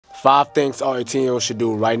5 things all 18-year-olds should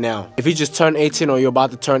do right now. If you just turned 18 or you're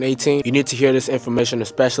about to turn 18, you need to hear this information,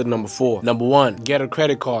 especially number 4. Number 1, get a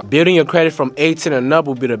credit card. Building your credit from 18 and up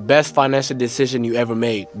will be the best financial decision you ever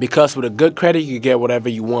made, because with a good credit, you can get whatever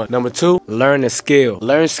you want. Number 2, learn a skill.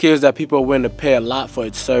 Learn skills that people are willing to pay a lot for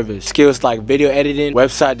its service. Skills like video editing,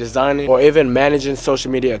 website designing, or even managing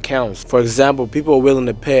social media accounts. For example, people are willing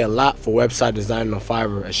to pay a lot for website designing on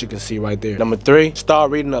Fiverr, as you can see right there. Number 3,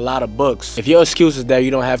 start reading a lot of books. If your excuse is that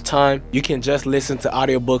you don't have time, you can just listen to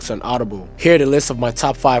audiobooks on Audible. Here are the list of my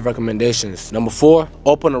top 5 recommendations. Number 4,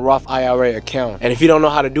 open a Roth IRA account. And if you don't know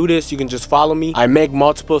how to do this, you can just follow me. I make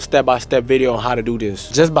multiple step-by-step videos on how to do this.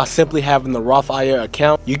 Just by simply having the Roth IRA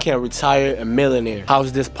account, you can retire a millionaire. How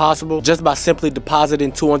is this possible? Just by simply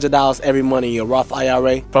depositing $200 every month in your Roth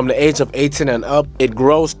IRA from the age of 18 and up. It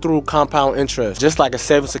grows through compound interest, just like a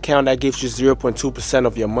savings account that gives you 0.2%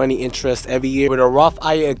 of your money interest every year. With a Roth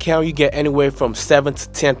IRA account, you get anywhere from 7 to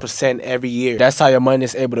 10% every year. That's how your money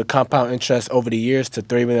is able to compound interest over the years to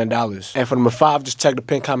 $3 million. And for number 5, just check the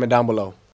pinned comment down below.